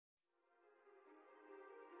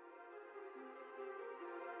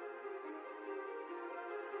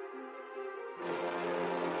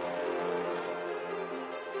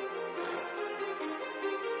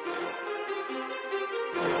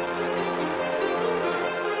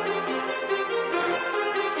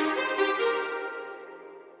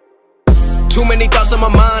Too many thoughts on my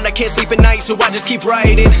mind, I can't sleep at night, so I just keep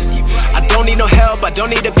writing. I don't need no help, I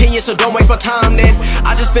don't need opinions, so don't waste my time then.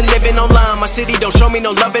 I just been living online, my city don't show me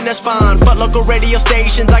no loving, that's fine. Fuck local radio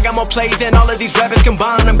stations, I got more plays than all of these rappers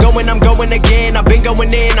combined. I'm going again, I've been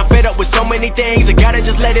going in, I'm fed up with so many things, I gotta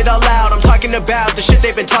just let it all out. I'm talking about the shit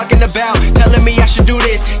they've been talking about, telling me I should do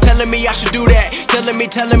this, telling me I should do that, telling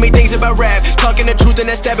me things about rap, talking the truth and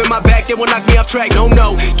then stabbing my back, they will knock me off track.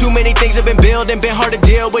 No, too many things have been building, been hard to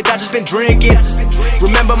deal with, I just been drinking.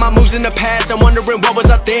 Remember my moves in the past, I'm wondering what was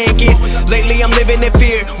I thinking. Lately I'm living in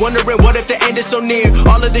fear, wondering what if the end is so near.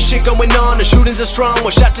 All of this shit going on, the shootings are strong,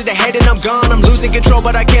 one shot to the head and I'm gone. I'm losing control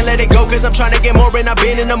but I can't let it go, cause I'm trying to get more and I've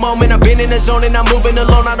been in the moment, I've been in the zone and I'm moving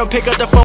alone. I don't pick up the phone